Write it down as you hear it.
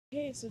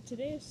Okay, so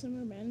today is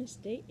Summer Madness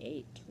Day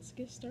 8. Let's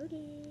get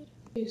started.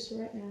 Okay, so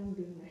right now I'm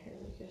doing my hair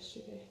like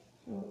yesterday.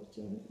 I was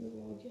doing it in the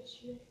vlog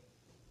yesterday.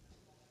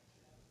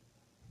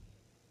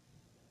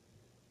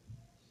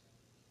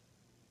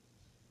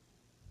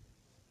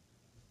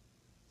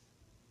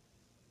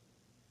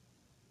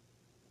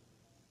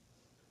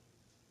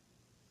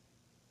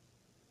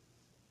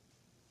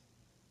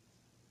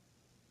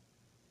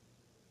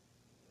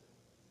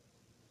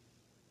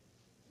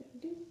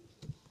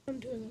 I'm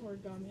doing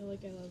origami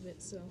like I love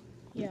it, so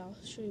yeah, I'll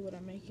show you what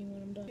I'm making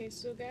when I'm done. Okay,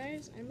 so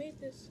guys, I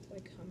made this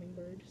like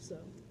hummingbird, so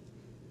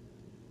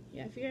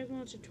yeah, if you guys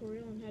want a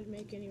tutorial on how to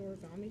make any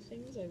origami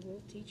things, I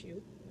will teach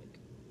you. Like,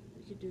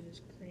 we could do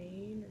this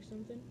crane or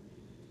something.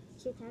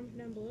 So comment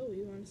down below what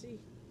you want to see.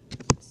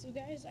 So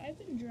guys, I've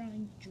been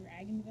drawing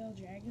Dragonvale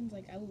dragons.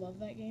 Like, I love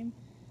that game.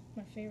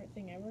 My favorite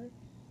thing ever.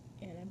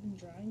 And I've been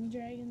drawing the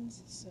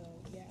dragons. So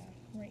yeah,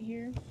 right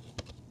here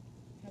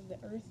I have the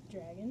Earth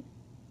Dragon.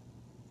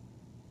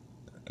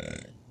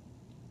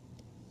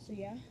 So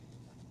yeah.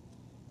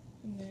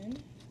 And then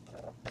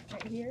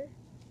right here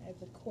I have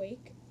the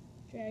Quake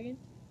Dragon.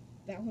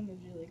 That one was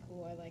really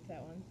cool. I like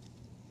that one.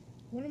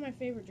 One of my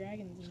favorite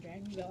dragons in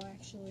Dragonvale,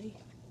 actually.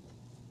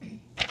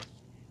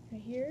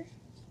 Right here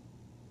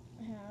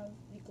I have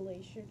the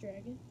Glacier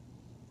Dragon.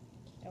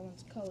 That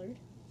one's colored.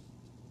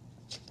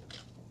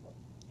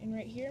 And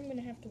right here I'm going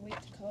to have to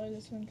wait to color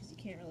this one because you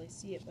can't really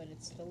see it, but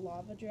it's the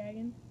Lava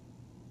Dragon.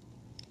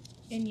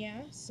 And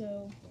yeah,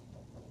 so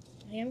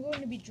I am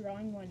going to be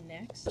drawing one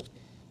next,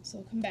 so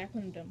I'll come back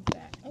when I'm done with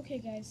that. Okay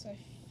guys, so I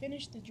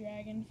finished the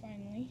dragon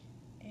finally,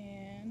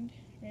 and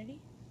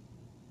ready?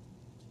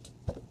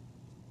 I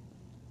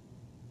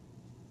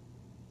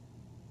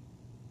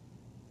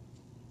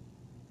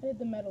did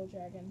the metal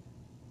dragon.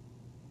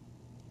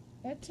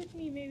 That took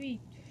me maybe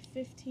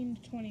 15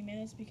 to 20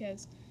 minutes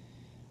because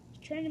I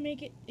was trying to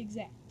make it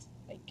exact.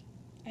 Like,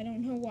 I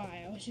don't know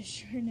why, I was just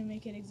trying to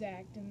make it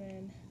exact, and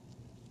then,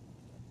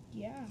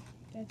 yeah,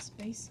 that's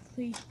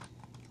basically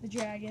the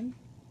dragon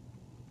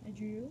I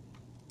drew.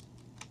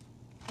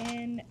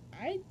 And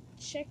I'd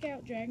check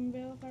out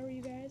Dragonvale if I were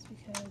you guys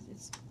because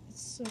it's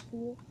so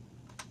cool.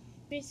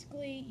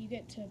 Basically, you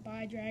get to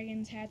buy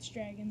dragons, hatch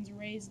dragons,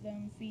 raise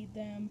them, feed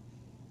them,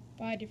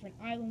 buy different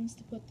islands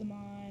to put them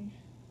on,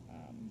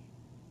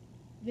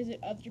 visit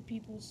other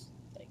people's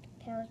like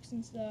parks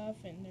and stuff,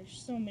 and there's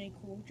so many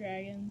cool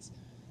dragons.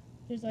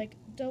 There's like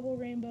double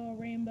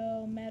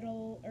rainbow,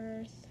 metal,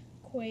 earth,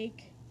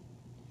 quake,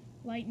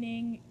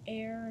 lightning,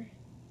 air.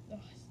 Ugh,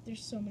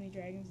 there's so many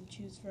dragons to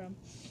choose from.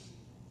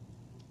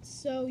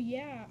 So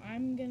yeah,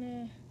 I'm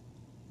gonna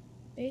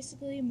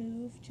basically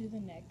move to the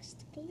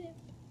next clip.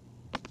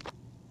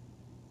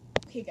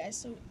 Okay guys,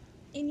 so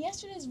in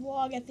yesterday's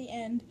vlog at the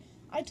end,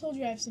 I told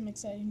you I have some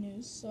exciting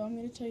news, so I'm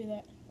gonna tell you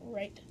that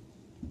right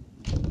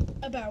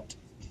about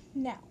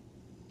now.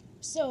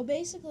 So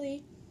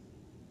basically,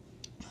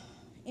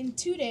 in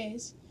 2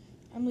 days,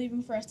 I'm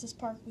leaving for Estes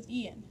Park with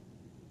Ian.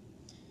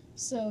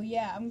 So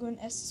yeah, I'm going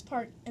to Estes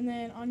Park, and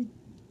then on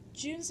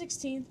June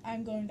 16th,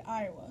 I'm going to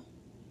Iowa.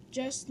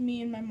 Just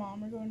me and my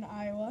mom are going to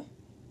Iowa.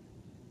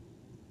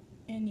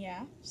 And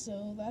yeah,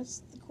 so that's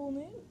the cool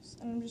news.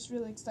 And I'm just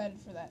really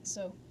excited for that.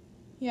 So,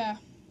 yeah.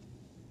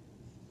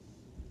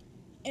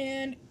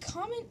 And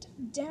comment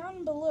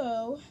down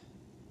below,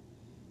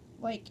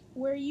 like,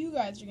 where you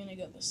guys are going to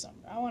go this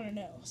summer. I want to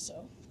know.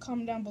 So,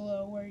 comment down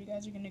below where you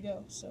guys are going to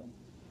go. So,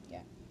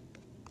 yeah.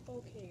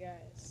 Okay,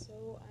 guys.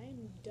 So,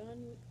 I'm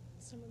done with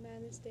Summer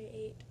Madness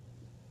Day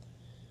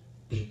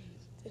 8.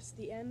 That's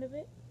the end of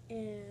it.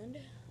 And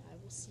I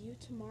will see you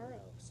tomorrow.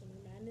 Summer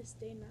Madness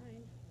Day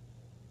 9.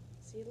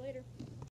 See you later.